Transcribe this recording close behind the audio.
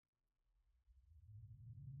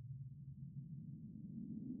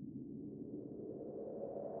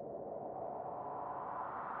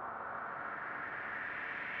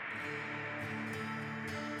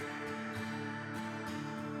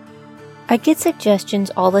I get suggestions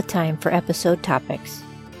all the time for episode topics,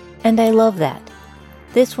 and I love that.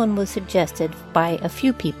 This one was suggested by a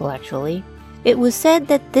few people, actually. It was said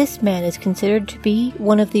that this man is considered to be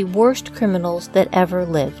one of the worst criminals that ever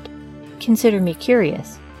lived. Consider me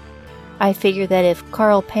curious. I figure that if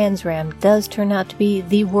Carl Panzram does turn out to be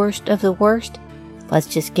the worst of the worst, let's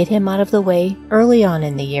just get him out of the way early on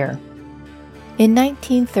in the year. In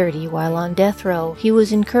 1930, while on death row, he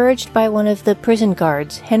was encouraged by one of the prison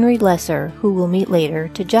guards, Henry Lesser, who we'll meet later,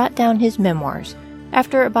 to jot down his memoirs.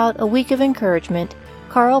 After about a week of encouragement,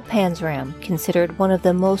 Carl Panzram, considered one of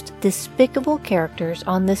the most despicable characters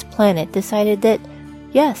on this planet, decided that,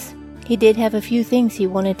 yes, he did have a few things he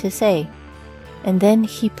wanted to say. And then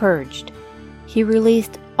he purged. He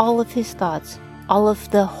released all of his thoughts, all of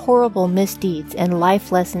the horrible misdeeds and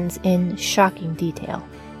life lessons in shocking detail.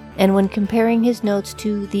 And when comparing his notes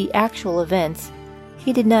to the actual events,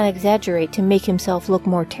 he did not exaggerate to make himself look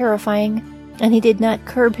more terrifying, and he did not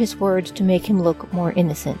curb his words to make him look more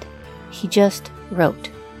innocent. He just wrote.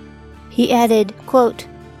 He added, quote,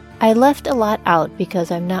 "I left a lot out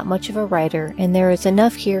because I'm not much of a writer, and there is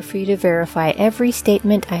enough here for you to verify every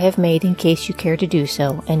statement I have made in case you care to do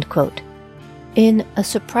so," end quote. In a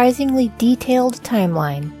surprisingly detailed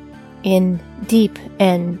timeline, in deep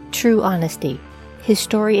and true honesty, his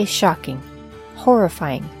story is shocking,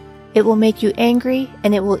 horrifying. It will make you angry,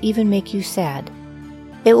 and it will even make you sad.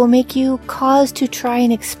 It will make you cause to try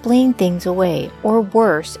and explain things away, or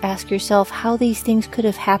worse, ask yourself how these things could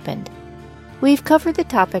have happened. We've covered the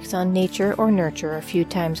topics on nature or nurture a few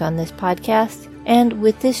times on this podcast, and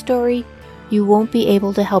with this story, you won't be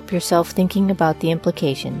able to help yourself thinking about the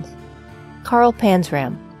implications. Carl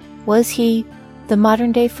Panzram, was he the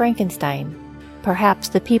modern-day Frankenstein? Perhaps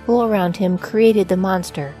the people around him created the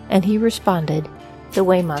monster, and he responded the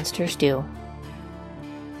way monsters do.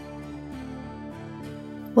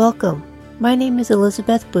 Welcome. My name is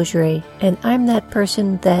Elizabeth Bougeret, and I'm that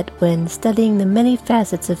person that, when studying the many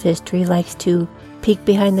facets of history, likes to peek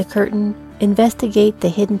behind the curtain, investigate the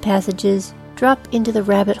hidden passages, drop into the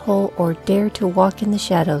rabbit hole, or dare to walk in the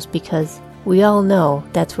shadows, because we all know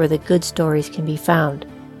that's where the good stories can be found.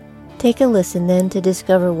 Take a listen then to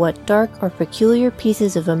discover what dark or peculiar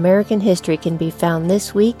pieces of American history can be found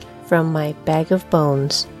this week from my bag of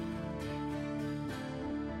bones.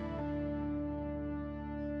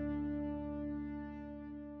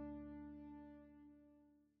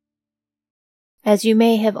 As you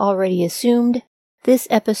may have already assumed, this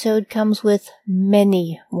episode comes with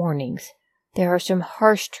many warnings. There are some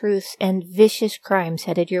harsh truths and vicious crimes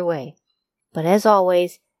headed your way. But as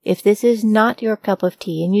always, if this is not your cup of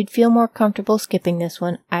tea and you'd feel more comfortable skipping this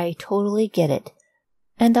one, I totally get it.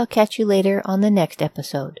 And I'll catch you later on the next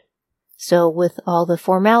episode. So with all the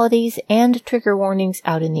formalities and trigger warnings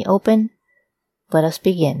out in the open, let us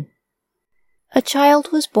begin. A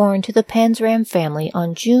child was born to the Panzram family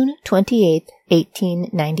on June 28,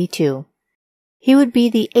 1892. He would be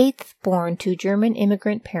the eighth born to German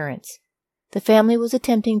immigrant parents. The family was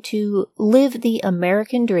attempting to live the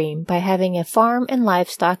American dream by having a farm and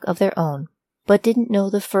livestock of their own, but didn't know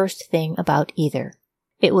the first thing about either.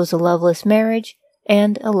 It was a loveless marriage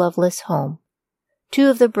and a loveless home. Two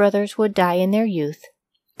of the brothers would die in their youth.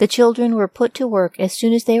 The children were put to work as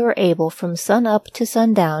soon as they were able from sun up to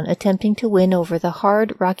sundown, attempting to win over the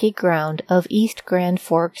hard, rocky ground of East Grand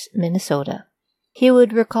Forks, Minnesota. He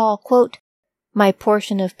would recall, quote, "My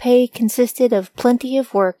portion of pay consisted of plenty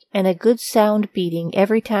of work and a good sound beating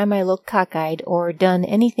every time I looked cockeyed or done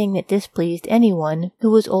anything that displeased anyone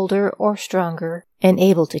who was older or stronger and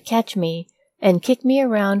able to catch me and kick me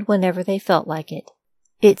around whenever they felt like it.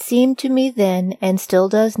 It seemed to me then, and still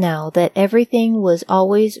does now, that everything was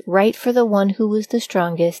always right for the one who was the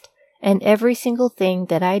strongest, and every single thing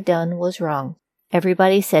that I done was wrong.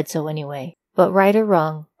 Everybody said so anyway. But right or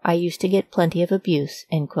wrong, I used to get plenty of abuse,"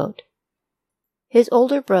 end quote. His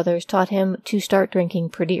older brothers taught him to start drinking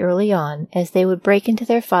pretty early on, as they would break into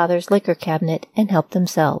their father's liquor cabinet and help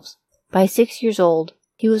themselves. By 6 years old,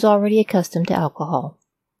 he was already accustomed to alcohol.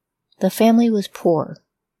 The family was poor,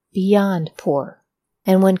 beyond poor.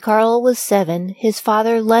 And when Carl was 7, his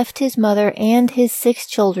father left his mother and his 6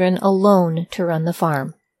 children alone to run the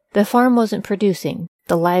farm. The farm wasn't producing,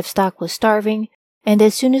 the livestock was starving, and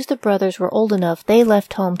as soon as the brothers were old enough, they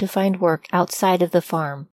left home to find work outside of the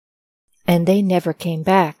farm. And they never came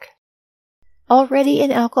back. Already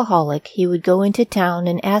an alcoholic, he would go into town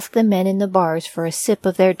and ask the men in the bars for a sip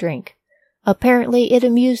of their drink. Apparently it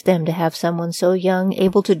amused them to have someone so young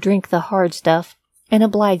able to drink the hard stuff, and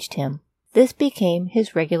obliged him. This became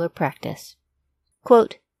his regular practice.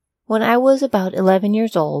 Quote, When I was about 11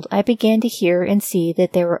 years old, I began to hear and see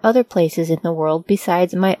that there were other places in the world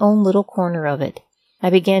besides my own little corner of it. I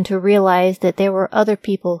began to realize that there were other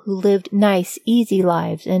people who lived nice, easy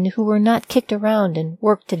lives and who were not kicked around and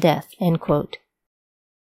worked to death." End quote.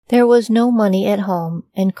 There was no money at home,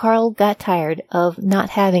 and Carl got tired of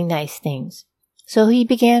not having nice things. So he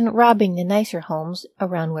began robbing the nicer homes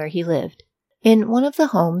around where he lived. In one of the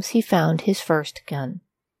homes, he found his first gun.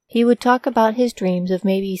 He would talk about his dreams of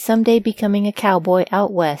maybe someday becoming a cowboy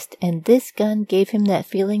out west, and this gun gave him that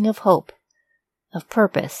feeling of hope, of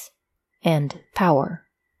purpose, and power.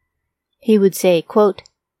 He would say, quote,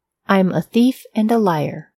 "I'm a thief and a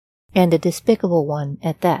liar, and a despicable one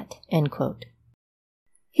at that." End quote.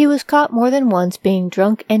 He was caught more than once being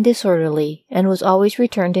drunk and disorderly, and was always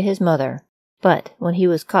returned to his mother. But when he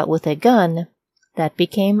was caught with a gun, that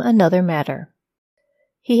became another matter.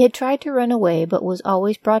 He had tried to run away, but was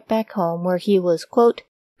always brought back home, where he was, quote,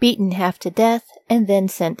 "beaten half to death and then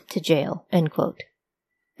sent to jail." End quote.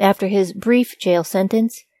 After his brief jail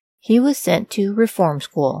sentence, he was sent to reform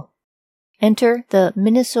school. Enter the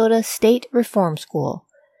Minnesota State Reform School.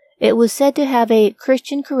 It was said to have a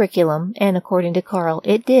Christian curriculum, and according to Carl,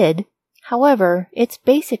 it did. However, its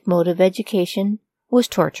basic mode of education was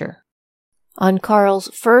torture. On Carl's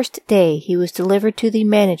first day, he was delivered to the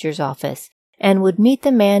manager's office, and would meet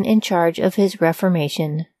the man in charge of his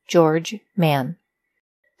reformation, George Mann.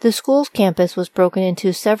 The school's campus was broken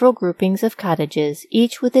into several groupings of cottages,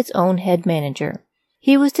 each with its own head manager.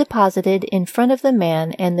 He was deposited in front of the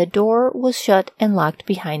man, and the door was shut and locked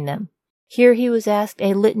behind them. Here he was asked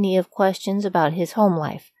a litany of questions about his home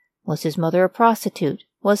life. Was his mother a prostitute?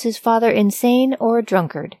 Was his father insane or a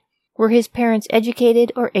drunkard? Were his parents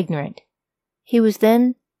educated or ignorant? He was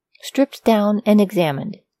then stripped down and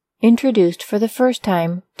examined, introduced for the first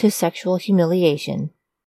time to sexual humiliation.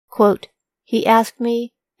 Quote, "He asked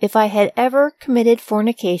me if I had ever committed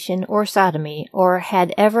fornication or sodomy, or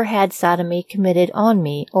had ever had sodomy committed on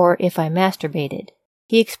me, or if I masturbated.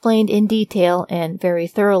 He explained in detail and very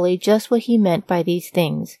thoroughly just what he meant by these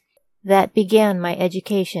things. That began my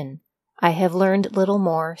education. I have learned little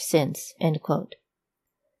more since." End quote.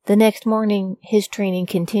 The next morning, his training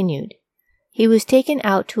continued. He was taken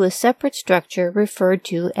out to a separate structure referred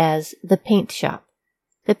to as the paint shop.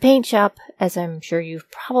 The paint shop, as I'm sure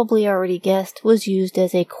you've probably already guessed, was used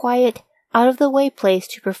as a quiet, out-of-the-way place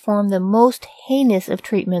to perform the most heinous of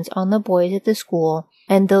treatments on the boys at the school,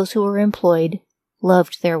 and those who were employed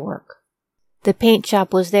loved their work. The paint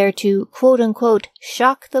shop was there to, quote-unquote,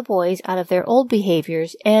 shock the boys out of their old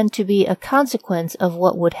behaviors and to be a consequence of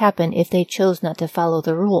what would happen if they chose not to follow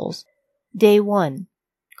the rules. Day 1.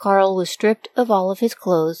 Carl was stripped of all of his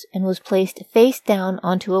clothes and was placed face down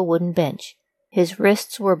onto a wooden bench. His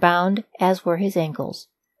wrists were bound, as were his ankles.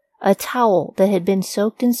 A towel that had been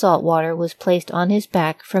soaked in salt water was placed on his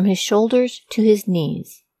back from his shoulders to his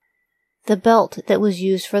knees. The belt that was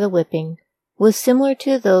used for the whipping was similar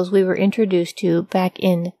to those we were introduced to back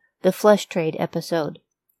in the flesh trade episode.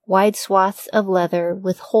 Wide swaths of leather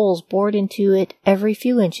with holes bored into it every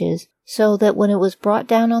few inches, so that when it was brought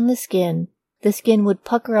down on the skin would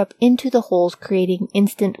pucker up into the holes, creating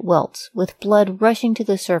instant welts, with blood rushing to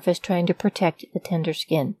the surface trying to protect the tender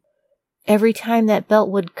skin. Every time that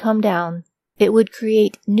belt would come down, it would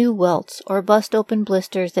create new welts or bust open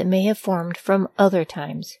blisters that may have formed from other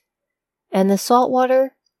times. And the salt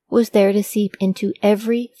water was there to seep into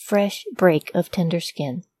every fresh break of tender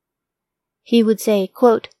skin. He would say,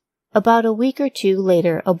 quote, "About a week or two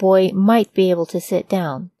later a boy might be able to sit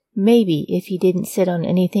down, maybe if he didn't sit on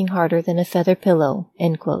anything harder than a feather pillow."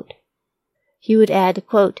 End quote. He would add,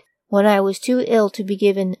 quote, "When I was too ill to be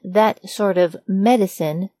given that sort of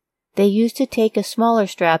medicine, they used to take a smaller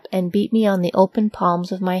strap and beat me on the open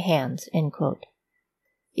palms of my hands." End quote.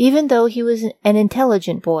 Even though he was an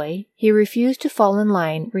intelligent boy, he refused to fall in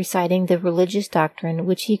line reciting the religious doctrine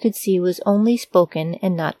which he could see was only spoken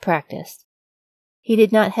and not practiced. He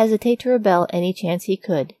did not hesitate to rebel any chance he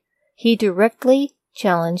could. He directly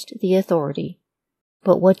challenged the authority.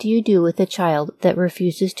 But what do you do with a child that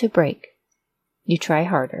refuses to break? You try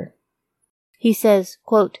harder. He says,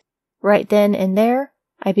 quote, "Right then and there,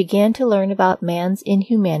 I began to learn about man's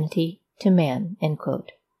inhumanity to man." End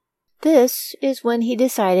quote. This is when he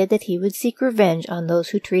decided that he would seek revenge on those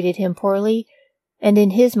who treated him poorly, and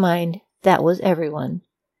in his mind, that was everyone.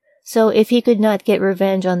 So if he could not get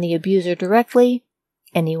revenge on the abuser directly,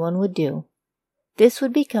 anyone would do. This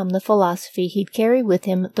would become the philosophy he'd carry with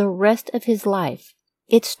him the rest of his life.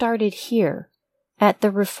 It started here, at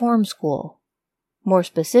the reform school. More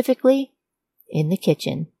specifically, in the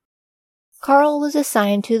kitchen. Carl was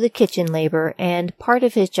assigned to the kitchen labor, and part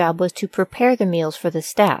of his job was to prepare the meals for the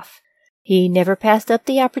staff. He never passed up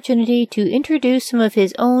the opportunity to introduce some of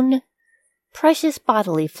his own precious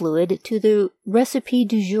bodily fluid to the recipe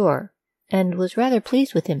du jour, and was rather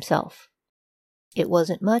pleased with himself. It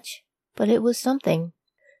wasn't much, but it was something.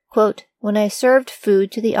 Quote, "When I served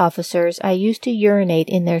food to the officers, I used to urinate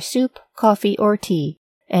in their soup, coffee, or tea,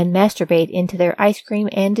 and masturbate into their ice cream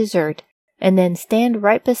and dessert, and then stand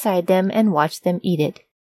right beside them and watch them eat it.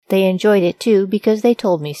 They enjoyed it too because they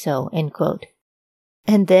told me so." End quote.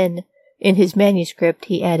 And then, in his manuscript,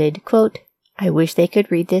 he added, quote, "I wish they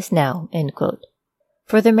could read this now." End quote.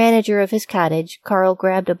 For the manager of his cottage, Carl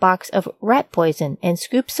grabbed a box of rat poison and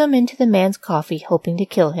scooped some into the man's coffee, hoping to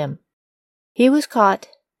kill him. He was caught,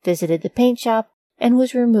 visited the paint shop, and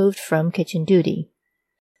was removed from kitchen duty.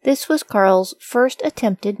 This was Carl's first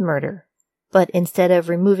attempted murder, but instead of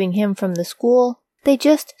removing him from the school, they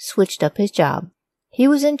just switched up his job. He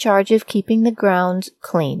was in charge of keeping the grounds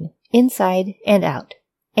clean, inside and out,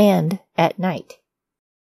 and at night.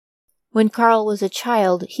 When Carl was a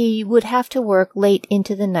child, he would have to work late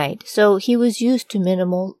into the night, so he was used to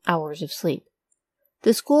minimal hours of sleep.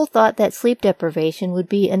 The school thought that sleep deprivation would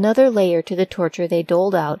be another layer to the torture they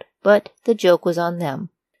doled out, but the joke was on them.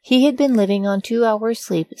 He had been living on 2 hours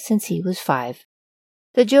sleep since he was 5.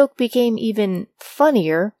 The joke became even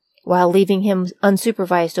funnier. While leaving him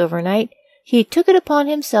unsupervised overnight, he took it upon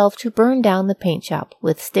himself to burn down the paint shop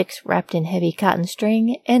with sticks wrapped in heavy cotton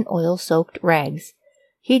string and oil-soaked rags.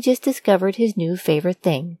 He just discovered his new favorite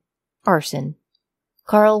thing, arson.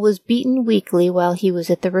 Carl was beaten weekly while he was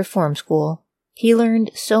at the reform school. He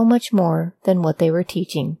learned so much more than what they were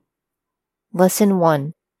teaching. Lesson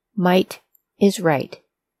 1. Might is right.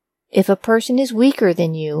 If a person is weaker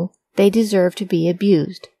than you, they deserve to be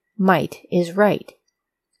abused. Might is right.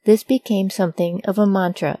 This became something of a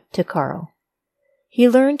mantra to Carl. He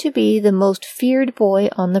learned to be the most feared boy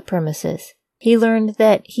on the premises. He learned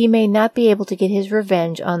that he may not be able to get his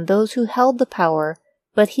revenge on those who held the power,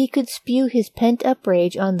 but he could spew his pent-up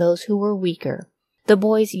rage on those who were weaker, the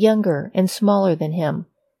boys younger and smaller than him.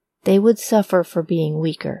 They would suffer for being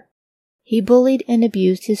weaker. He bullied and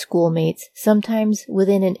abused his schoolmates, sometimes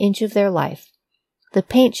within an inch of their life. The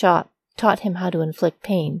paint shop taught him how to inflict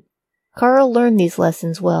pain. Carl learned these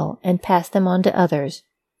lessons well and passed them on to others.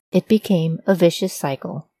 It became a vicious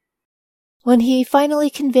cycle. When he finally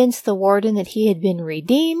convinced the warden that he had been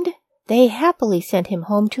redeemed, they happily sent him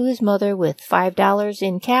home to his mother with $5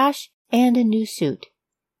 in cash and a new suit.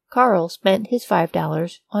 Carl spent his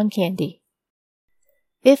 $5 on candy.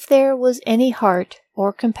 If there was any heart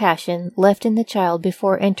or compassion left in the child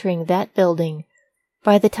before entering that building,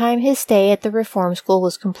 by the time his stay at the reform school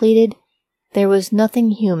was completed, there was nothing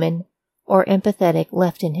human or empathetic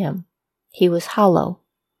left in him. He was hollow.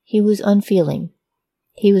 He was unfeeling.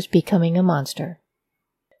 He was becoming a monster.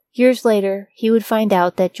 Years later, he would find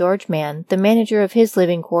out that George Mann, the manager of his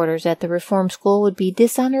living quarters at the reform school, would be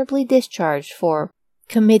dishonorably discharged for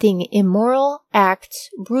committing immoral acts,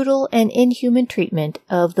 brutal and inhuman treatment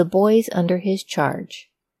of the boys under his charge.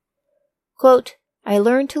 Quote, "I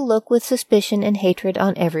learned to look with suspicion and hatred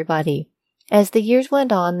on everybody. As the years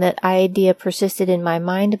went on, that idea persisted in my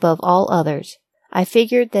mind above all others. I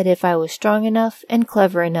figured that if I was strong enough and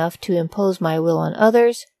clever enough to impose my will on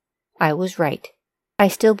others, I was right. I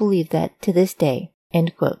still believe that to this day."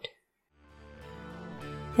 End quote.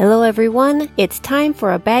 Hello everyone, it's time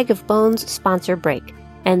for a Bag of Bones sponsor break,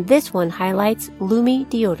 and this one highlights Lume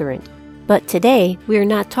deodorant. But today, we're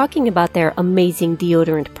not talking about their amazing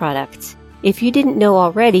deodorant products. If you didn't know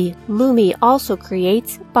already, Lume also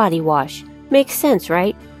creates body wash. Makes sense,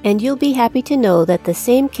 right? And you'll be happy to know that the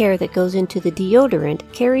same care that goes into the deodorant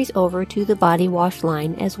carries over to the body wash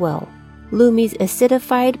line as well. Lume's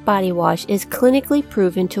acidified body wash is clinically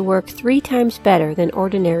proven to work 3 times better than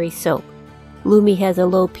ordinary soap. Lume has a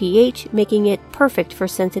low pH, making it perfect for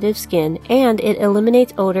sensitive skin, and it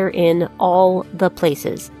eliminates odor in all the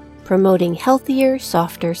places, promoting healthier,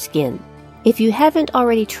 softer skin. If you haven't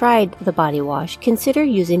already tried the body wash, consider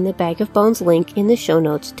using the Bag of Bones link in the show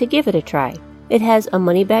notes to give it a try. It has a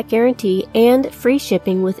money-back guarantee and free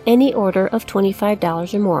shipping with any order of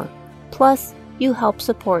 $25 or more. Plus, you help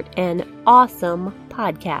support an awesome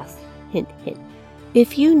podcast. Hint, hint.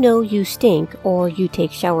 If you know you stink or you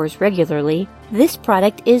take showers regularly, this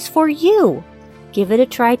product is for you. Give it a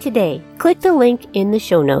try today. Click the link in the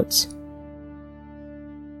show notes.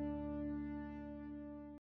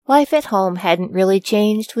 Life at home hadn't really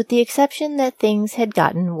changed, with the exception that things had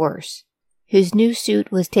gotten worse. His new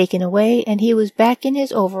suit was taken away, and he was back in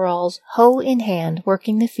his overalls, hoe in hand,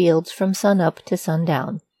 working the fields from sunup to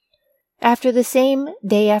sundown. After the same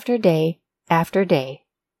day after day after day,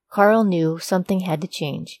 Carl knew something had to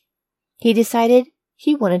change. He decided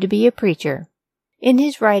he wanted to be a preacher. In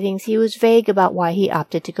his writings, he was vague about why he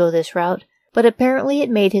opted to go this route, but apparently it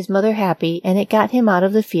made his mother happy and it got him out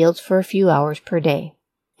of the fields for a few hours per day.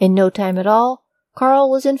 In no time at all, Carl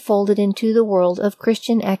was enfolded into the world of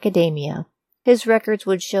Christian academia. His records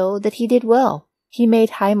would show that he did well. He made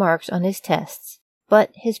high marks on his tests, but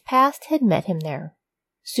his past had met him there.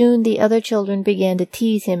 Soon the other children began to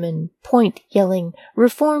tease him and point, yelling,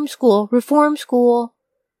 "Reform school, reform school,"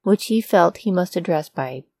 which he felt he must address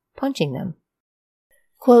by punching them.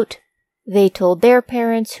 Quote, "They told their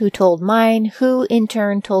parents, who told mine, who in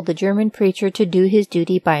turn told the German preacher to do his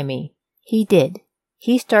duty by me. He did.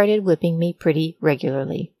 He started whipping me pretty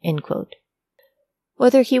regularly." End quote.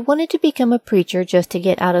 Whether he wanted to become a preacher just to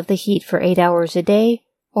get out of the heat for 8 hours a day,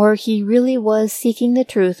 or he really was seeking the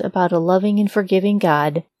truth about a loving and forgiving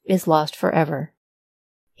God, is lost forever.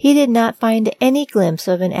 He did not find any glimpse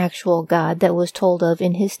of an actual God that was told of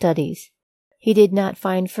in his studies. He did not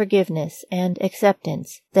find forgiveness and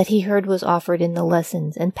acceptance that he heard was offered in the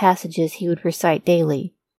lessons and passages he would recite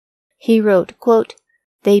daily. He wrote, quote,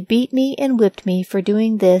 "They beat me and whipped me for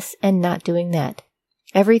doing this and not doing that.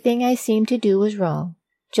 Everything I seemed to do was wrong.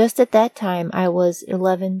 Just at that time I was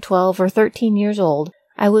 11, 12, or 13 years old.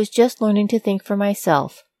 I was just learning to think for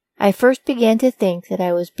myself. I first began to think that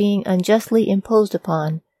I was being unjustly imposed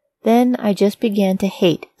upon. Then I just began to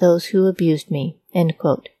hate those who abused me." End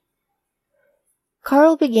quote.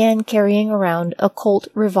 Carl began carrying around a Colt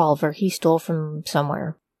revolver he stole from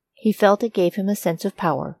somewhere. He felt it gave him a sense of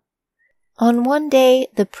power. On one day,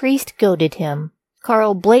 the priest goaded him.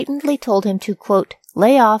 Carl blatantly told him to, quote,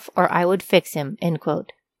 "Lay off or I would fix him," end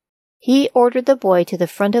quote. He ordered the boy to the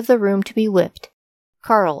front of the room to be whipped.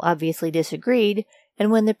 Carl obviously disagreed,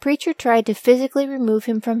 and when the preacher tried to physically remove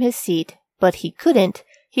him from his seat, but he couldn't,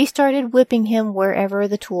 he started whipping him wherever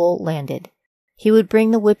the tool landed. He would bring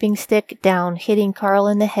the whipping stick down, hitting Carl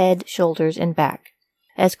in the head, shoulders, and back.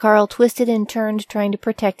 As Carl twisted and turned trying to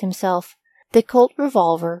protect himself, the Colt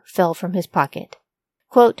revolver fell from his pocket.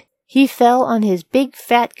 Quote, "He fell on his big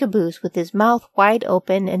fat caboose with his mouth wide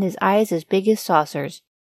open and his eyes as big as saucers.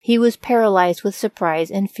 He was paralyzed with surprise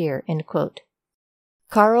and fear." End quote.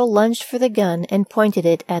 Carl lunged for the gun and pointed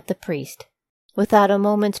it at the priest. Without a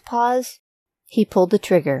moment's pause, he pulled the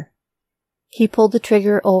trigger. He pulled the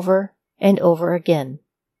trigger over and over again.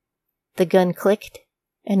 The gun clicked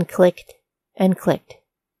and clicked and clicked,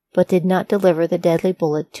 but did not deliver the deadly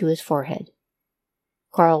bullet to his forehead.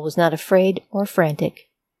 Carl was not afraid or frantic.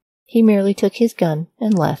 He merely took his gun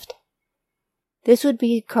and left. This would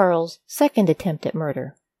be Carl's second attempt at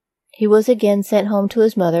murder. He was again sent home to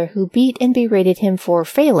his mother, who beat and berated him for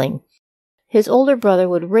failing. His older brother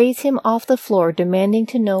would raise him off the floor, demanding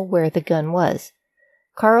to know where the gun was.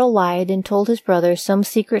 Carl lied and told his brother some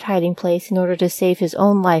secret hiding place in order to save his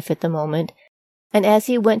own life at the moment, and as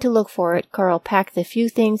he went to look for it, Carl packed the few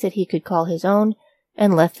things that he could call his own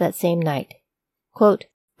and left that same night. Quote,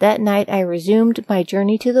 "That night I resumed my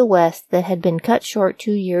journey to the West that had been cut short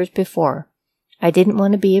 2 years before. I didn't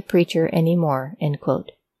want to be a preacher anymore." End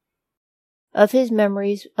quote. Of his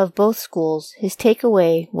memories of both schools, his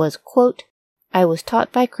takeaway was, quote, "I was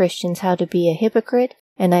taught by Christians how to be a hypocrite,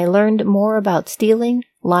 and I learned more about stealing,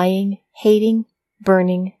 lying, hating,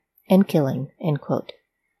 burning, and killing." End quote.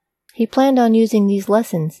 He planned on using these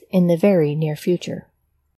lessons in the very near future.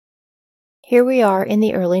 Here we are in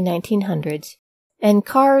the early 1900s, and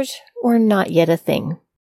cars were not yet a thing.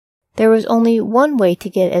 There was only one way to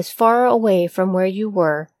get as far away from where you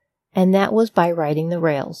were, and that was by riding the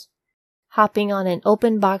rails, hopping on an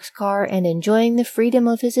open boxcar and enjoying the freedom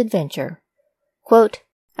of his adventure. Quote,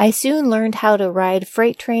 "I soon learned how to ride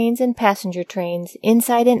freight trains and passenger trains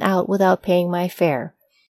inside and out without paying my fare.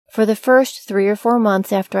 For the first 3 or 4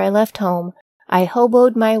 months after I left home, I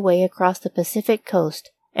hoboed my way across the Pacific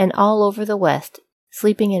coast and all over the West,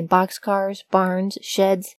 sleeping in boxcars, barns,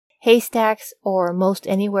 sheds, haystacks, or most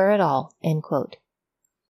anywhere at all." End quote.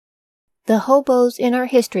 The hobos in our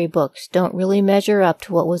history books don't really measure up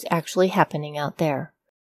to what was actually happening out there.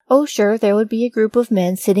 Oh, sure, there would be a group of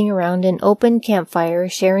men sitting around an open campfire,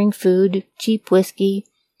 sharing food, cheap whiskey.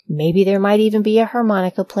 Maybe there might even be a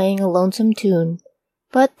harmonica playing a lonesome tune.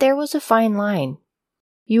 But there was a fine line.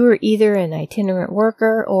 You were either an itinerant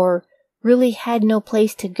worker or really had no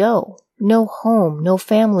place to go, no home, no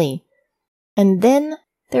family. And then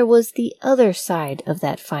there was the other side of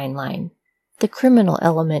that fine line, the criminal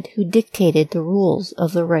element who dictated the rules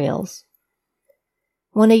of the rails.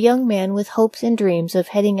 When a young man with hopes and dreams of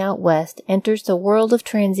heading out west enters the world of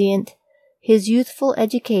transient, his youthful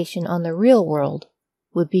education on the real world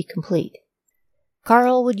would be complete.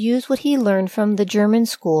 Carl would use what he learned from the German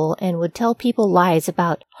school and would tell people lies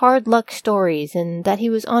about hard luck stories and that he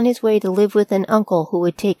was on his way to live with an uncle who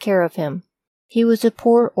would take care of him. He was a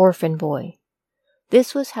poor orphan boy.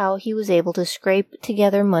 This was how he was able to scrape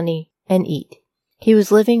together money and eat. He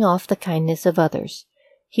was living off the kindness of others.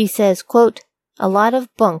 He says, quote, "A lot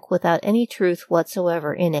of bunk without any truth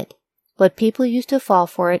whatsoever in it, but people used to fall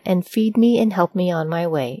for it and feed me and help me on my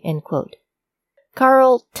way," end quote.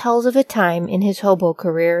 Carl tells of a time in his hobo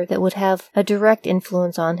career that would have a direct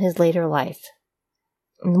influence on his later life.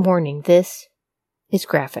 Warning, this is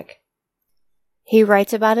graphic. He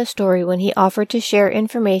writes about a story when he offered to share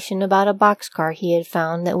information about a boxcar he had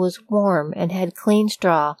found that was warm and had clean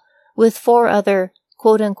straw with 4 other,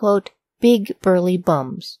 quote-unquote, big burly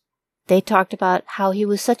bums. They talked about how he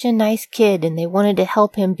was such a nice kid and they wanted to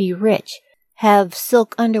help him be rich, have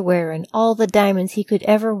silk underwear and all the diamonds he could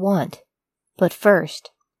ever want. But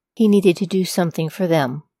first, he needed to do something for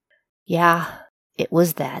them. Yeah, it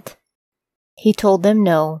was that. He told them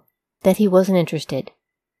no, that he wasn't interested.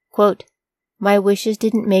 Quote, "My wishes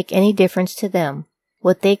didn't make any difference to them.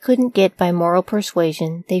 What they couldn't get by moral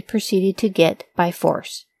persuasion, they proceeded to get by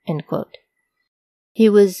force," end quote. He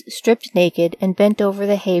was stripped naked and bent over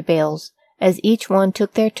the hay bales as each one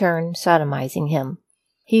took their turn sodomizing him.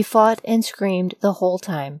 He fought and screamed the whole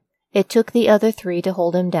time. It took the other 3 to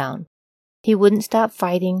hold him down. He wouldn't stop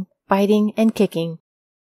fighting, biting, and kicking,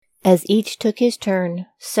 as each took his turn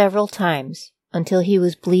several times until he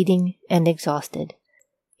was bleeding and exhausted.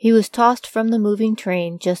 He was tossed from the moving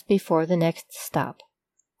train just before the next stop.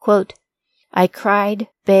 Quote, "I cried,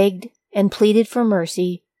 begged, and pleaded for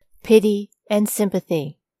mercy, pity, and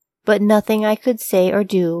sympathy, but nothing I could say or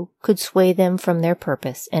do could sway them from their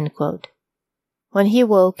purpose," end quote. When he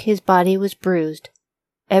woke, his body was bruised.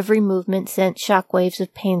 Every movement sent shockwaves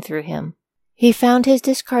of pain through him. He found his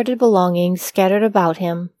discarded belongings scattered about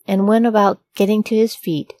him and went about getting to his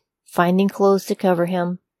feet, finding clothes to cover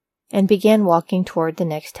him, and began walking toward the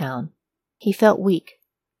next town. He felt weak,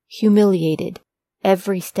 humiliated.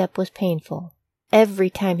 Every step was painful.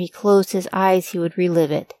 Every time he closed his eyes, he would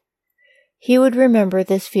relive it. He would remember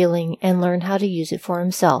this feeling and learn how to use it for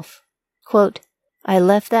himself. Quote, "I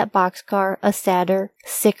left that boxcar a sadder,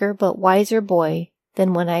 sicker, but wiser boy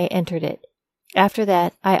than when I entered it. After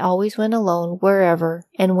that, I always went alone wherever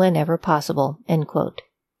and whenever possible," end quote.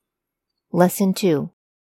 Lesson 2.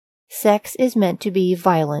 Sex is meant to be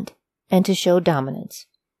violent and to show dominance.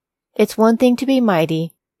 It's one thing to be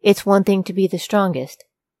mighty. It's one thing to be the strongest.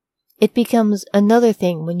 It becomes another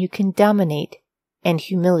thing when you can dominate and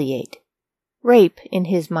humiliate. Rape, in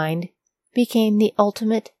his mind, became the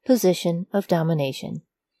ultimate position of domination.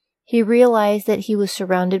 He realized that he was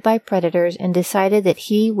surrounded by predators and decided that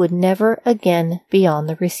he would never again be on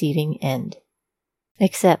the receiving end.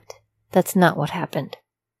 Except that's not what happened.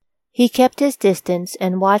 He kept his distance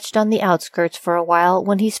and watched on the outskirts for a while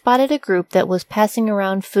when he spotted a group that was passing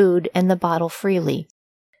around food and the bottle freely.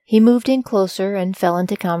 He moved in closer and fell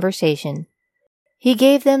into conversation. He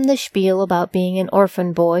gave them the spiel about being an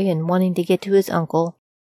orphan boy and wanting to get to his uncle,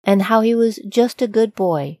 and how he was just a good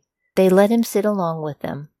boy. They let him sit along with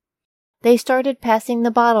them. They started passing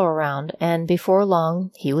the bottle around, and before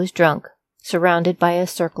long he was drunk, surrounded by a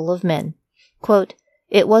circle of men. Quote,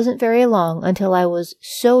 "It wasn't very long until I was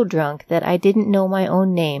so drunk that I didn't know my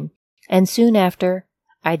own name, and soon after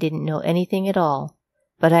I didn't know anything at all,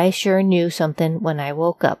 but I sure knew something when I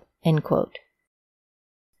woke up," end quote.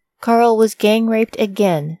 Carl was gang-raped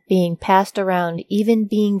again, being passed around, even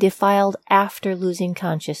being defiled after losing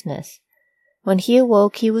consciousness. When he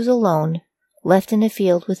awoke, he was alone, left in a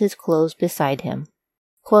field with his clothes beside him.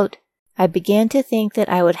 Quote, "I began to think that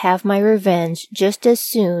I would have my revenge just as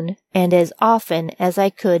soon and as often as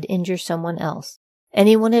I could injure someone else.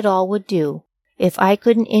 Anyone at all would do. If I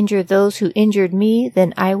couldn't injure those who injured me,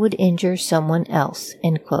 then I would injure someone else,"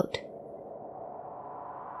 end quote.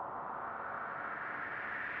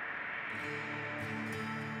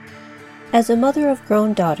 As a mother of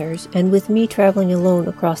grown daughters, and with me traveling alone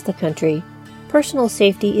across the country, personal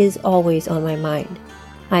safety is always on my mind.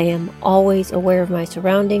 I am always aware of my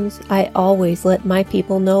surroundings. I always let my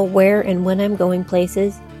people know where and when I'm going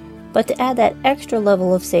places. But to add that extra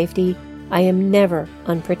level of safety, I am never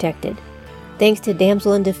unprotected. Thanks to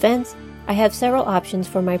Damsel in Defense, I have several options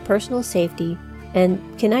for my personal safety, and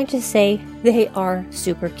can I just say, they are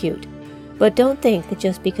super cute. But don't think that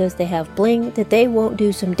just because they have bling that they won't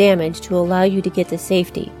do some damage to allow you to get to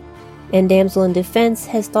safety. And Damsel in Defense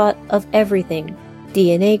has thought of everything: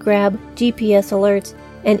 DNA grab, GPS alerts,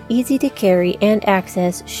 and easy to carry and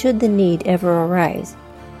access should the need ever arise.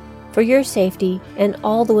 For your safety and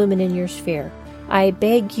all the women in your sphere, I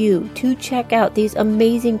beg you to check out these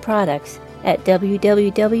amazing products at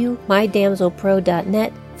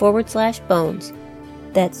www.mydamselpro.net/bones.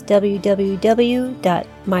 That's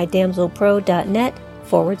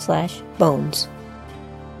www.mydamselpro.net/bones.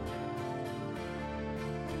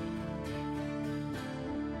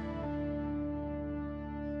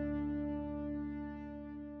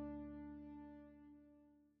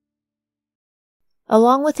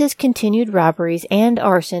 Along with his continued robberies and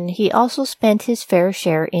arson, he also spent his fair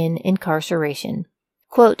share in incarceration.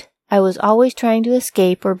 Quote, I was always trying to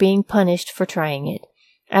escape or being punished for trying it.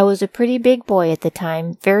 I was a pretty big boy at the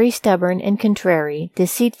time, very stubborn and contrary,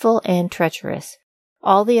 deceitful and treacherous.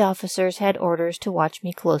 All the officers had orders to watch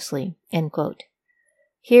me closely. End quote.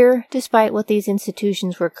 Here, despite what these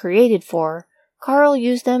institutions were created for, Carl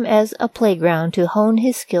used them as a playground to hone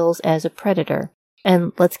his skills as a predator.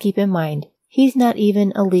 And let's keep in mind, he's not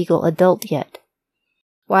even a legal adult yet.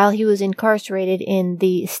 While he was incarcerated in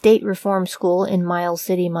the State Reform School in Miles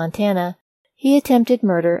City, Montana, he attempted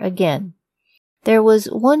murder again. There was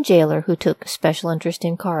one jailer who took special interest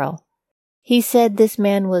in Carl. He said this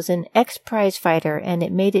man was an ex-prize fighter and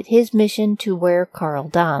it made it his mission to wear Carl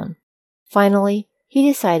down. Finally, he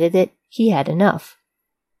decided that he had enough.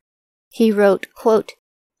 He wrote, quote,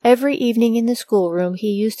 every evening in the schoolroom he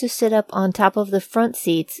used to sit up on top of the front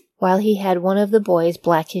seats while he had one of the boys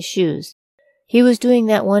black his shoes. He was doing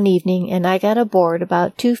that one evening and I got a board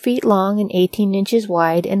about 2 feet long and 18 inches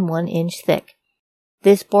wide and 1 inch thick.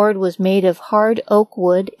 This board was made of hard oak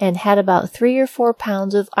wood and had about 3 or 4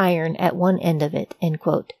 pounds of iron at one end of it, end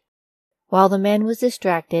quote. While the man was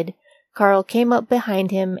distracted, Carl came up behind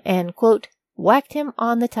him and, quote, whacked him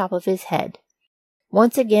on the top of his head.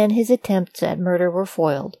 Once again his attempts at murder were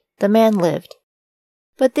foiled. The man lived.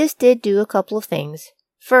 But this did do a couple of things.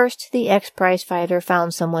 First, the ex-prize fighter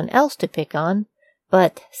found someone else to pick on,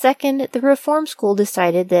 but second, the reform school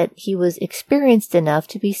decided that he was experienced enough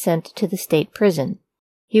to be sent to the state prison.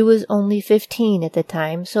 He was only 15 at the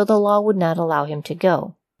time, so the law would not allow him to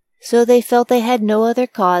go. So they felt they had no other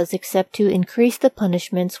cause except to increase the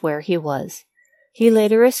punishments where he was. He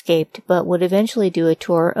later escaped, but would eventually do a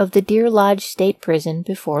tour of the Deer Lodge State Prison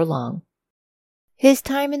before long. His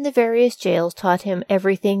time in the various jails taught him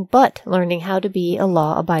everything but learning how to be a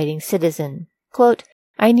law-abiding citizen. Quote,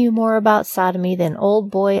 I knew more about sodomy than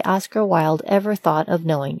old boy Oscar Wilde ever thought of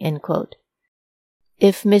knowing, end quote.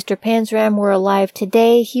 If Mr. Panzram were alive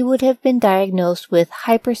today, he would have been diagnosed with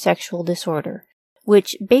hypersexual disorder,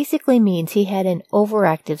 which basically means he had an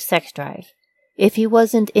overactive sex drive. If he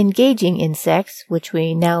wasn't engaging in sex, which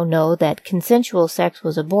we now know that consensual sex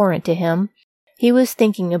was abhorrent to him, he was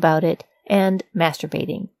thinking about it and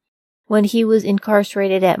masturbating. When he was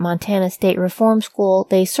incarcerated at Montana State Reform School,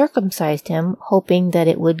 they circumcised him, hoping that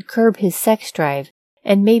it would curb his sex drive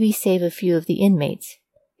and maybe save a few of the inmates.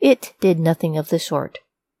 It did nothing of the sort.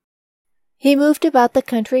 He moved about the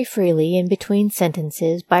country freely in between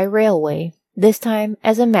sentences by railway, this time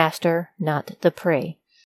as a master, not the prey.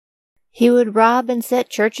 He would rob and set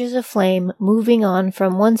churches aflame, moving on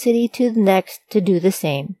from one city to the next to do the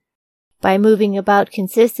same. By moving about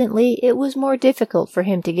consistently, it was more difficult for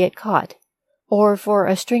him to get caught, or for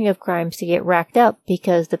a string of crimes to get racked up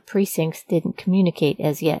because the precincts didn't communicate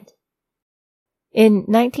as yet. In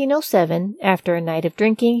 1907, after a night of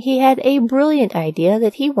drinking, he had a brilliant idea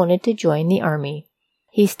that he wanted to join the Army.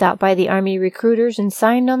 He stopped by the Army recruiters and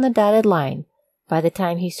signed on the dotted line. By the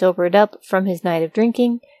time he sobered up from his night of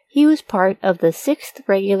drinking, he was part of the 6th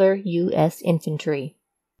Regular U.S. Infantry.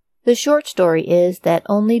 The short story is that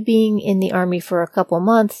only being in the Army for a couple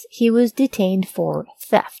months, he was detained for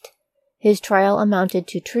theft. His trial amounted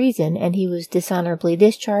to treason and he was dishonorably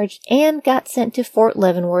discharged and got sent to Fort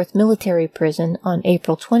Leavenworth Military Prison on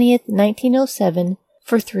April 20th, 1907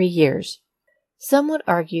 for 3 years. Some would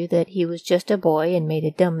argue that he was just a boy and made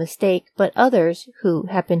a dumb mistake, but others, who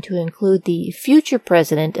happened to include the future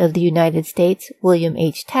President of the United States, William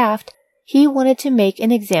H. Taft, he wanted to make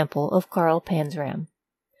an example of Carl Panzram.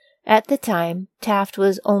 At the time, Taft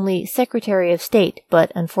was only Secretary of State,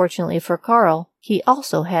 but unfortunately for Carl, he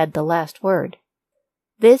also had the last word.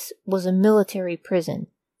 This was a military prison.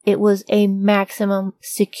 It was a maximum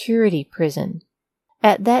security prison.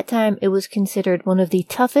 At that time, it was considered one of the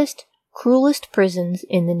toughest, cruelest prisons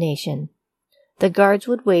in the nation. The guards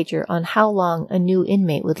would wager on how long a new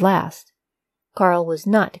inmate would last. Carl was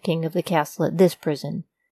not king of the castle at this prison.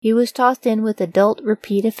 He was tossed in with adult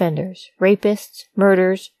repeat offenders, rapists,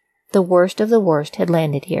 murderers. The worst of the worst had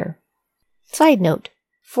landed here. Side note,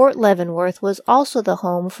 Fort Leavenworth was also the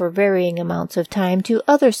home for varying amounts of time to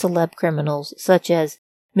other celeb criminals such as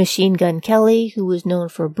Machine Gun Kelly, who was known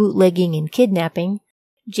for bootlegging and kidnapping,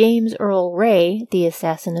 James Earl Ray, the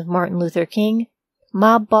assassin of Martin Luther King,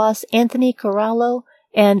 mob boss Anthony Corallo,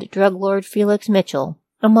 and drug lord Felix Mitchell,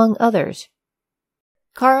 among others.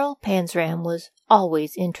 Carl Panzram was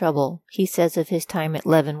always in trouble, he says of his time at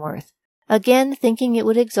Leavenworth. Again, thinking it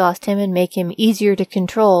would exhaust him and make him easier to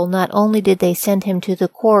control, not only did they send him to the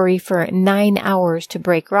quarry for 9 hours to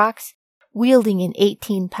break rocks, wielding an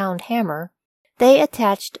 18-pound hammer, they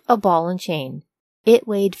attached a ball and chain. It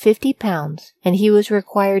weighed 50 pounds, and he was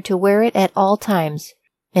required to wear it at all times,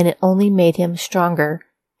 and it only made him stronger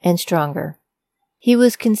and stronger. He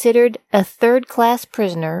was considered a third-class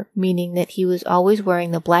prisoner, meaning that he was always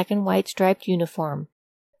wearing the black and white striped uniform.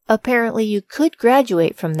 Apparently you could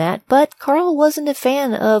graduate from that, but Carl wasn't a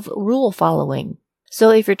fan of rule following.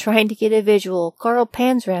 So if you're trying to get a visual, Carl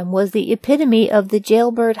Panzram was the epitome of the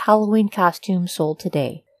jailbird Halloween costume sold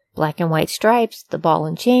today. Black and white stripes, the ball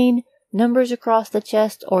and chain, numbers across the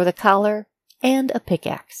chest or the collar, and a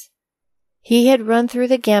pickaxe. He had run through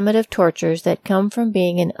the gamut of tortures that come from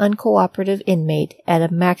being an uncooperative inmate at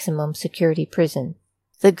a maximum security prison.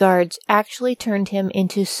 The guards actually turned him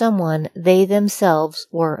into someone they themselves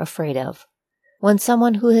were afraid of. When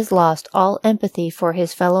someone who has lost all empathy for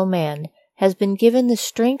his fellow man has been given the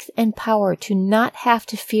strength and power to not have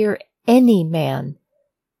to fear any man,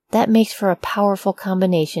 that makes for a powerful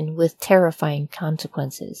combination with terrifying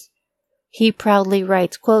consequences. He proudly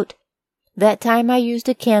writes, quote, "That time I used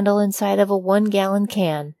a candle inside of a 1-gallon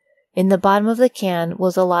can. In the bottom of the can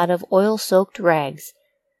was a lot of oil-soaked rags.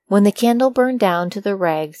 When the candle burned down to the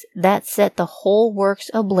rags, that set the whole works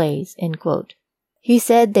ablaze," end quote. He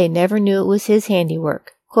said they never knew it was his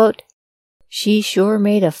handiwork. Quote, "She sure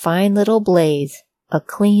made a fine little blaze, a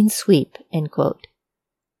clean sweep," end quote.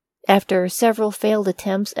 After several failed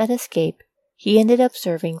attempts at escape, he ended up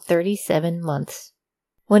serving 37 months.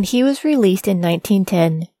 When he was released in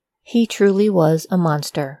 1910, he truly was a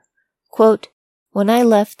monster. Quote, "When I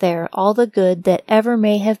left there, all the good that ever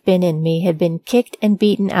may have been in me had been kicked and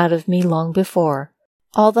beaten out of me long before.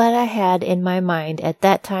 All that I had in my mind at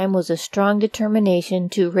that time was a strong determination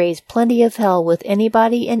to raise plenty of hell with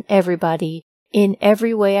anybody and everybody in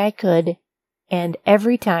every way I could, and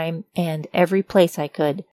every time and every place I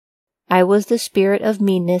could. I was the spirit of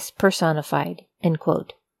meanness personified," end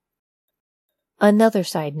quote. Another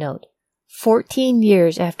side note. 14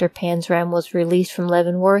 years after Panzram was released from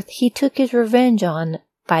Leavenworth, he took his revenge on,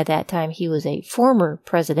 by that time he was a former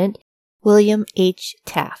president, William H.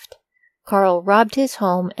 Taft. Carl robbed his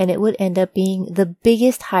home, and it would end up being the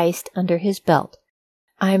biggest heist under his belt.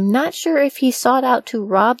 I'm not sure if he sought out to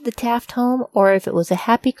rob the Taft home or if it was a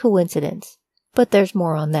happy coincidence, but there's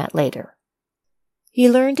more on that later. He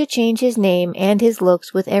learned to change his name and his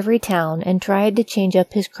looks with every town and tried to change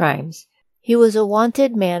up his crimes. He was a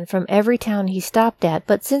wanted man from every town he stopped at,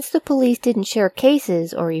 but since the police didn't share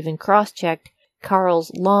cases or even cross-checked,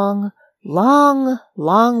 Carl's long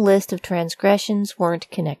list of transgressions weren't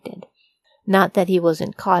connected. Not that he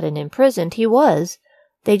wasn't caught and imprisoned, he was.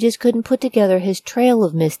 They just couldn't put together his trail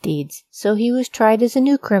of misdeeds, so he was tried as a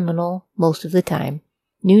new criminal most of the time.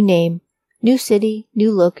 New name, new city,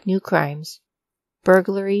 new look, new crimes.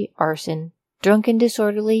 Burglary, arson, drunken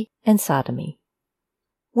disorderly, and sodomy.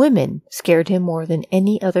 Women scared him more than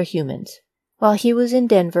any other humans. While he was in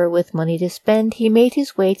Denver with money to spend, he made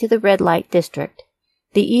his way to the red light district.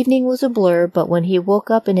 The evening was a blur, but when he woke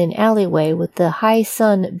up in an alleyway with the high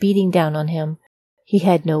sun beating down on him, he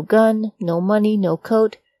had no gun, no money, no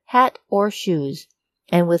coat, hat, or shoes,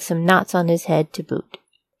 and with some knots on his head to boot.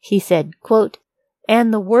 He said, quote,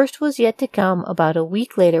 "And the worst was yet to come about a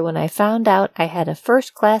week later when I found out I had a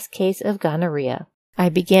first-class case of gonorrhea. I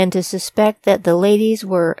began to suspect that the ladies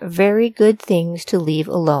were very good things to leave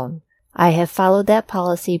alone. I have followed that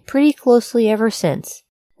policy pretty closely ever since.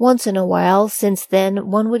 Once in a while, since then,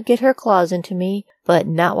 one would get her claws into me, but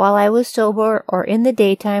not while I was sober or in the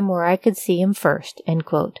daytime where I could see 'em first," end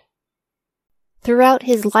quote. Throughout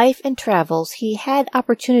his life and travels, he had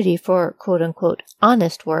opportunity for quote-unquote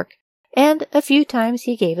honest work, and a few times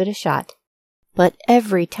he gave it a shot. But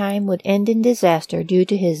every time would end in disaster due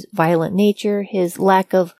to his violent nature, his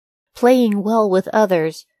lack of playing well with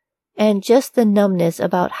others, and just the numbness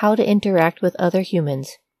about how to interact with other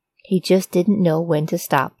humans. He just didn't know when to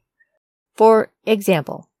stop. For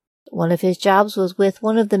example, one of his jobs was with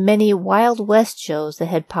one of the many Wild West shows that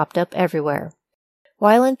had popped up everywhere.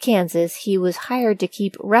 While in Kansas, he was hired to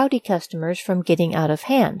keep rowdy customers from getting out of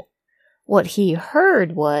hand. What he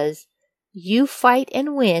heard was, "You fight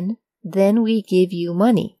and win, then we give you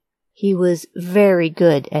money." He was very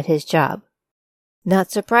good at his job. Not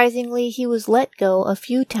surprisingly, he was let go a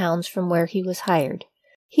few towns from where he was hired.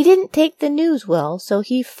 He didn't take the news well, so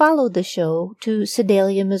he followed the show to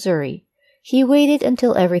Sedalia, Missouri. He waited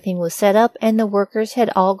until everything was set up and the workers had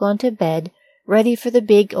all gone to bed, ready for the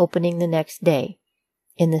big opening the next day.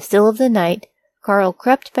 In the still of the night, Carl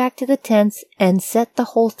crept back to the tents and set the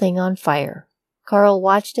whole thing on fire. Carl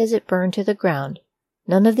watched as it burned to the ground.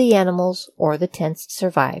 None of the animals or the tents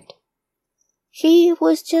survived. He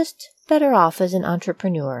was just better off as an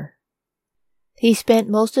entrepreneur. He spent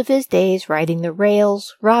most of his days riding the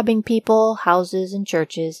rails, robbing people, houses, and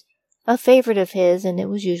churches, a favorite of his, and it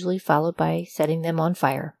was usually followed by setting them on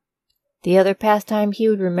fire. The other pastime he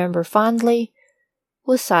would remember fondly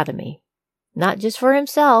was sodomy. Not just for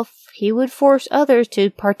himself, he would force others to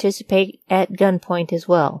participate at gunpoint as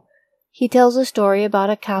well. He tells a story about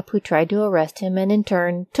a cop who tried to arrest him and in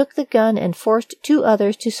turn took the gun and forced two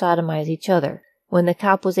others to sodomize each other. When the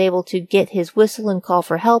cop was able to get his whistle and call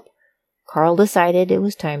for help, Carl decided it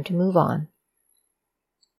was time to move on.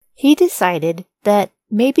 He decided that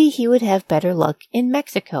maybe he would have better luck in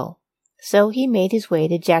Mexico, so he made his way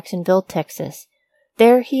to Jacksonville, Texas.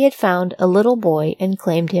 There he had found a little boy and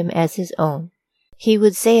claimed him as his own. He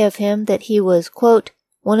would say of him that he was, quote,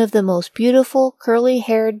 one of the most beautiful,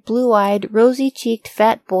 curly-haired, blue-eyed, rosy-cheeked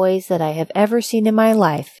fat boys that I have ever seen in my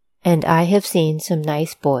life, and I have seen some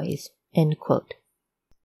nice boys, end quote.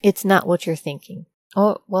 It's not what you're thinking.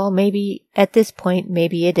 Oh, well, maybe, at this point,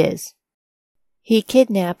 maybe it is. He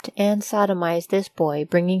kidnapped and sodomized this boy,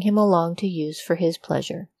 bringing him along to use for his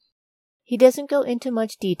pleasure. He doesn't go into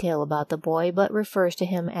much detail about the boy, but refers to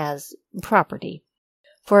him as property.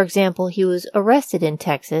 For example, he was arrested in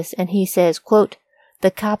Texas, and he says, quote,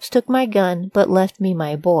 the cops took my gun, but left me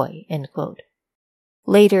my boy, end quote.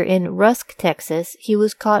 Later in Rusk, Texas, he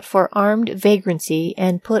was caught for armed vagrancy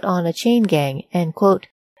and put on a chain gang, and, quote,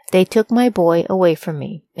 they took my boy away from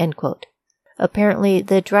me, end quote. Apparently,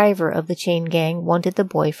 the driver of the chain gang wanted the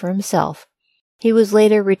boy for himself. He was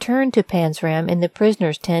later returned to Panzram in the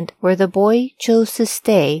prisoner's tent, where the boy chose to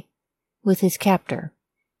stay with his captor.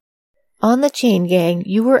 On the chain gang,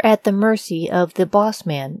 you were at the mercy of the boss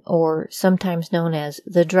man, or sometimes known as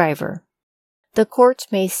the driver. The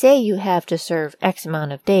courts may say you have to serve X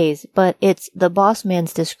amount of days, but it's the boss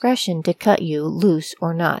man's discretion to cut you loose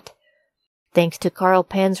or not. Thanks to Carl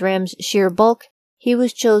Panzram's sheer bulk, he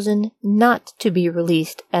was chosen not to be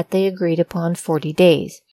released at the agreed-upon 40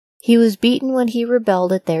 days. He was beaten when he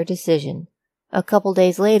rebelled at their decision. A couple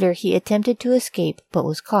days later, he attempted to escape, but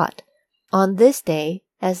was caught. On this day,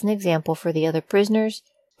 as an example for the other prisoners,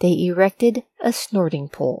 they erected a snorting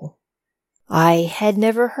pole. I had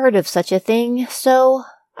never heard of such a thing, so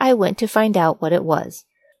I went to find out what it was.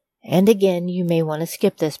 And again, you may want to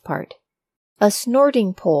skip this part. A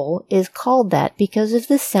snorting pole is called that because of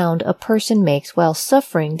the sound a person makes while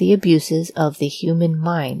suffering the abuses of the human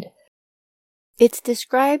mind. It's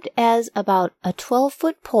described as about a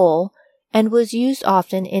 12-foot pole and was used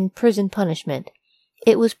often in prison punishment.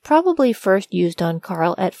 It was probably first used on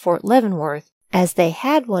Carl at Fort Leavenworth, as they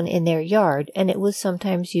had one in their yard, and it was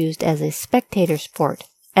sometimes used as a spectator sport,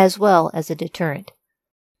 as well as a deterrent.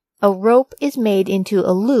 A rope is made into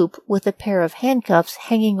a loop with a pair of handcuffs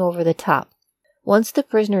hanging over the top. Once the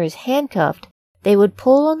prisoner is handcuffed, they would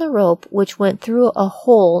pull on the rope, which went through a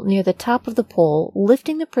hole near the top of the pole,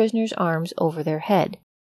 lifting the prisoner's arms over their head.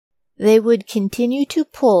 They would continue to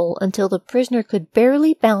pull until the prisoner could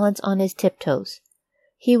barely balance on his tiptoes.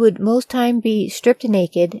 He would most time be stripped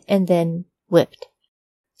naked and then whipped.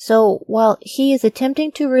 So while he is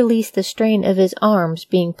attempting to release the strain of his arms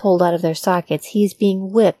being pulled out of their sockets, he is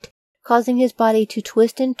being whipped, causing his body to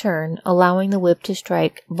twist and turn, allowing the whip to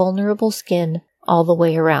strike vulnerable skin all the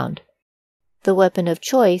way around. The weapon of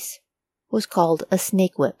choice was called a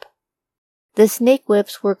snake whip. The snake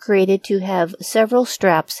whips were created to have several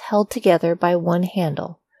straps held together by one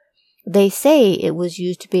handle. They say it was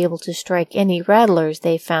used to be able to strike any rattlers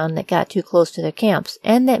they found that got too close to their camps,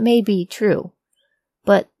 and that may be true.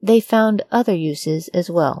 But they found other uses as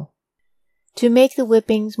well. To make the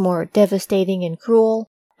whippings more devastating and cruel,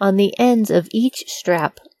 on the ends of each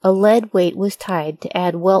strap a lead weight was tied to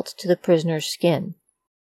add welt to the prisoner's skin.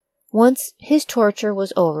 Once his torture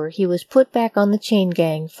was over, he was put back on the chain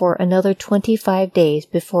gang for another 25 days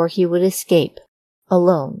before he would escape,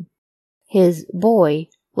 alone. His boy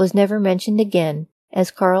was never mentioned again as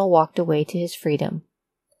Carl walked away to his freedom.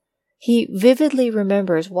 He vividly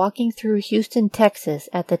remembers walking through Houston, Texas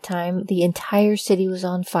at the time the entire city was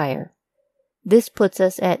on fire. This puts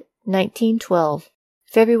us at 1912,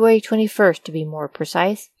 February 21st to be more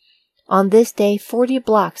precise. On this day, 40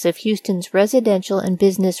 blocks of Houston's residential and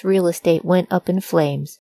business real estate went up in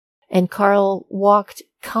flames, and Carl walked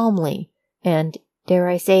calmly and, dare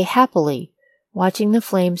I say, happily, watching the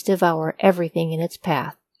flames devour everything in its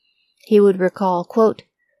path. He would recall, quote,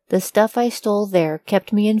 "The stuff I stole there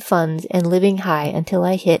kept me in funds and living high until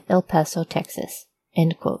I hit El Paso, Texas."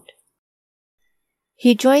 End quote.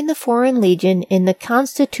 He joined the Foreign Legion in the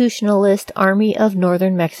Constitutionalist Army of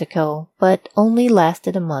Northern Mexico, but only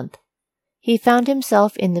lasted a month. He found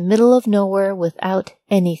himself in the middle of nowhere without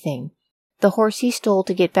anything. The horse he stole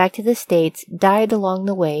to get back to the States died along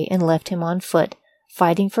the way and left him on foot,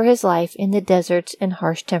 fighting for his life in the deserts and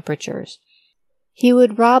harsh temperatures. He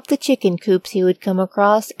would rob the chicken coops he would come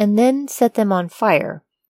across and then set them on fire.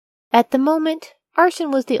 At the moment,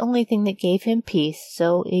 arson was the only thing that gave him peace,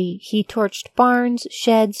 so he torched barns,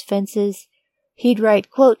 sheds, fences. He'd write,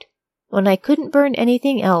 quote, "When I couldn't burn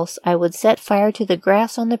anything else, I would set fire to the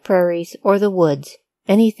grass on the prairies or the woods,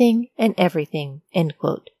 anything and everything." End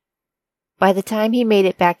quote. By the time he made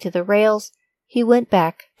it back to the rails, he went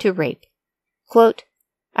back to rape. Quote,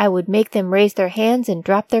 "I would make them raise their hands and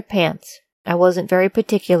drop their pants. I wasn't very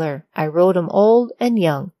particular. I rode 'em old and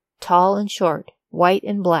young, tall and short, white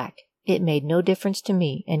and black. It made no difference to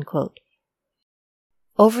me." End quote.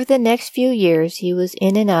 Over the next few years, he was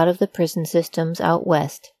in and out of the prison systems out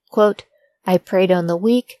west. Quote, "I preyed on the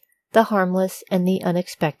weak, the harmless, and the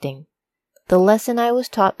unexpecting. The lesson I was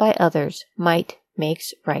taught by others, might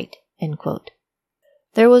makes right." End quote.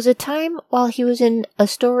 There was a time while he was in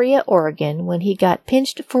Astoria, Oregon, when he got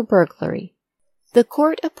pinched for burglary. The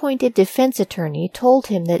court-appointed defense attorney told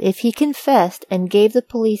him that if he confessed and gave the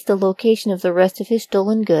police the location of the rest of his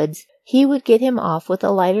stolen goods, he would get him off with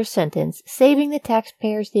a lighter sentence, saving the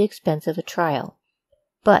taxpayers the expense of a trial.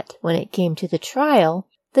 But when it came to the trial,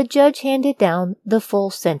 the judge handed down the full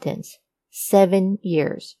sentence, 7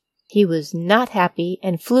 years. He was not happy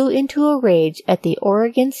and flew into a rage at the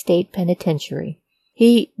Oregon State Penitentiary.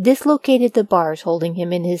 He dislocated the bars holding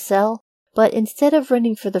him in his cell, but instead of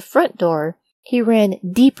running for the front door, he ran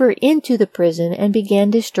deeper into the prison and began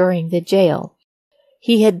destroying the jail.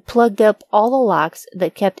 He had plugged up all the locks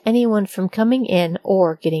that kept anyone from coming in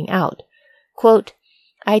or getting out. Quote,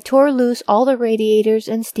 "I tore loose all the radiators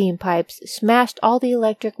and steam pipes, smashed all the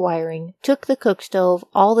electric wiring, took the cook stove,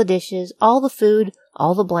 all the dishes, all the food,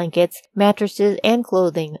 all the blankets, mattresses, and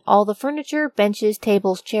clothing, all the furniture, benches,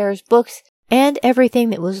 tables, chairs, books, and everything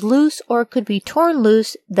that was loose or could be torn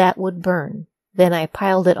loose that would burn. Then I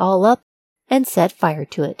piled it all up and set fire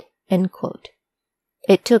to it." End quote.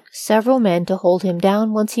 It took several men to hold him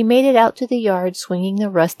down once he made it out to the yard swinging the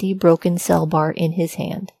rusty, broken cell bar in his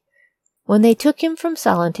hand. When they took him from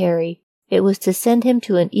solitary, it was to send him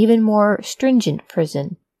to an even more stringent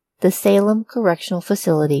prison, the Salem Correctional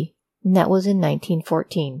Facility, and that was in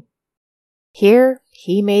 1914. Here,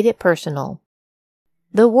 he made it personal.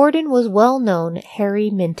 The warden was well-known Harry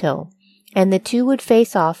Minto, and the two would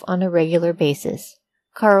face off on a regular basis.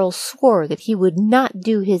 Carl swore that he would not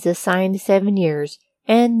do his assigned 7 years,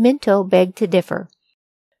 and Minto begged to differ.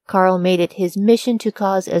 Carl made it his mission to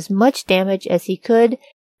cause as much damage as he could,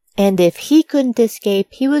 and if he couldn't escape,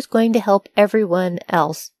 he was going to help everyone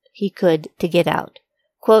else he could to get out.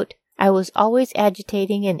 Quote, "I was always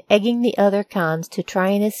agitating and egging the other cons to try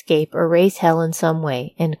and escape or raise hell in some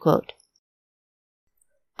way." End quote.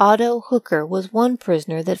 Otto Hooker was one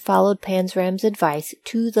prisoner that followed Panzram's advice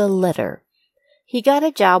to the letter. He got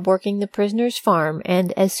a job working the prisoner's farm,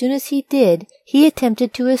 and as soon as he did, he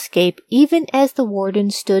attempted to escape even as the warden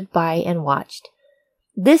stood by and watched.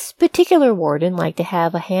 This particular warden liked to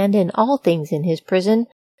have a hand in all things in his prison,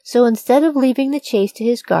 so instead of leaving the chase to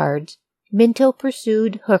his guards, Minto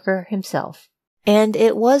pursued Hooker himself. And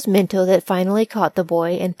it was Minto that finally caught the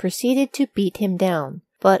boy and proceeded to beat him down,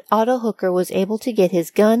 but Otto Hooker was able to get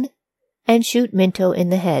his gun and shoot Minto in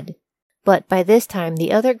the head. But by this time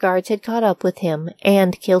the other guards had caught up with him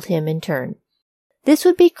and killed him in turn. This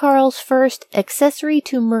would be Carl's first accessory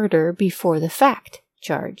to murder before the fact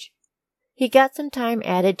charge. He got some time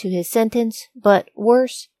added to his sentence, but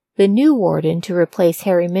worse, the new warden to replace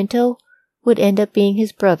Harry Minto would end up being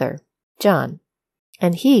his brother, John,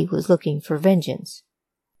 and he was looking for vengeance.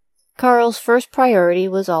 Carl's first priority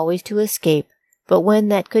was always to escape, but when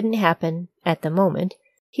that couldn't happen, at the moment,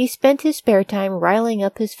 he spent his spare time riling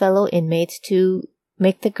up his fellow inmates to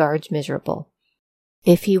make the guards miserable.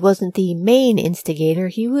 If he wasn't the main instigator,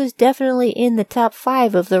 he was definitely in the top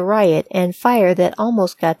 5 of the riot and fire that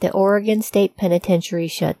almost got the Oregon State Penitentiary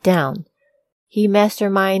shut down. He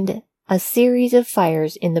masterminded a series of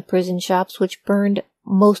fires in the prison shops which burned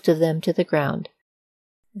most of them to the ground.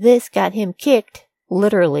 This got him kicked,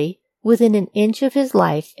 literally, within an inch of his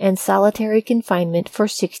life and solitary confinement for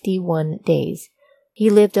 61 days. He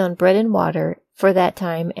lived on bread and water for that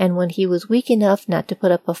time, and when he was weak enough not to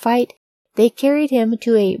put up a fight, They carried him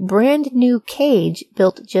to a brand new cage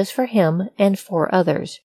built just for him and 4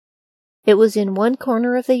 others. It was in one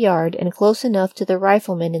corner of the yard and close enough to the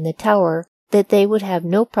riflemen in the tower that they would have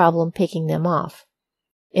no problem picking them off.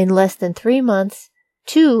 In less than 3 months,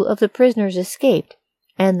 2 of the prisoners escaped,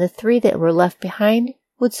 and the 3 that were left behind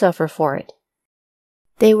would suffer for it.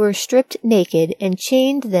 They were stripped naked and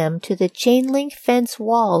chained them to the chain-link fence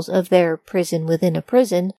walls of their prison within a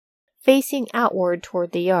prison, facing outward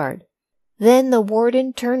toward the yard. Then the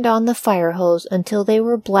warden turned on the fire hose until they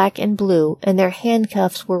were black and blue and their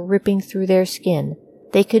handcuffs were ripping through their skin.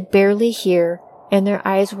 They could barely hear, and their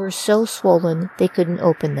eyes were so swollen they couldn't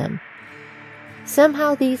open them.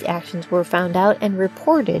 Somehow these actions were found out and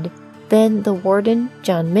reported. Then the warden,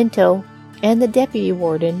 John Minto, and the deputy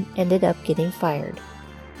warden ended up getting fired.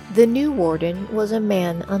 The new warden was a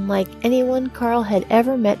man unlike anyone Carl had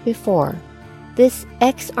ever met before. This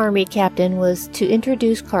ex-army captain was to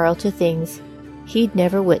introduce Carl to things he'd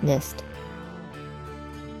never witnessed.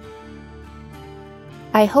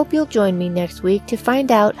 I hope you'll join me next week to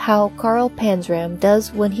find out how Carl Panzram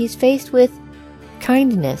does when he's faced with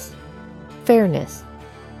kindness, fairness,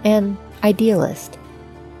 and idealist.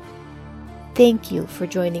 Thank you for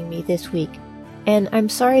joining me this week, and I'm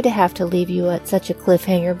sorry to have to leave you at such a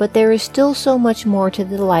cliffhanger, but there is still so much more to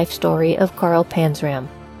the life story of Carl Panzram.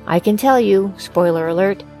 I can tell you, spoiler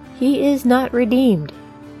alert, he is not redeemed,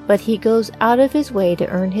 but he goes out of his way to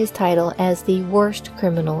earn his title as the worst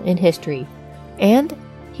criminal in history, and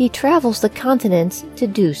he travels the continents to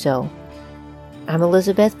do so. I'm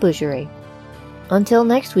Elizabeth Bougeret. Until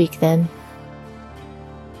next week, then.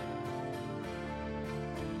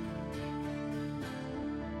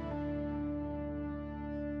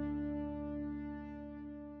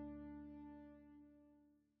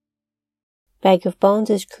 Bag of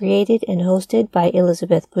Bones is created and hosted by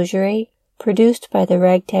Elizabeth Bougeret, produced by the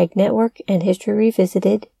Ragtag Network and History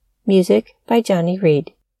Revisited, music by Johnny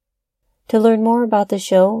Reed. To learn more about the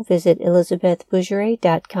show, visit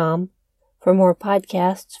elizabethbougeret.com. For more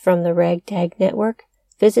podcasts from the Ragtag Network,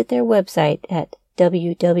 visit their website at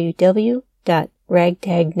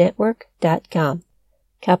www.ragtagnetwork.com.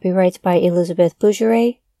 Copyrights by Elizabeth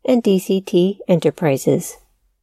Bougeret and DCT Enterprises.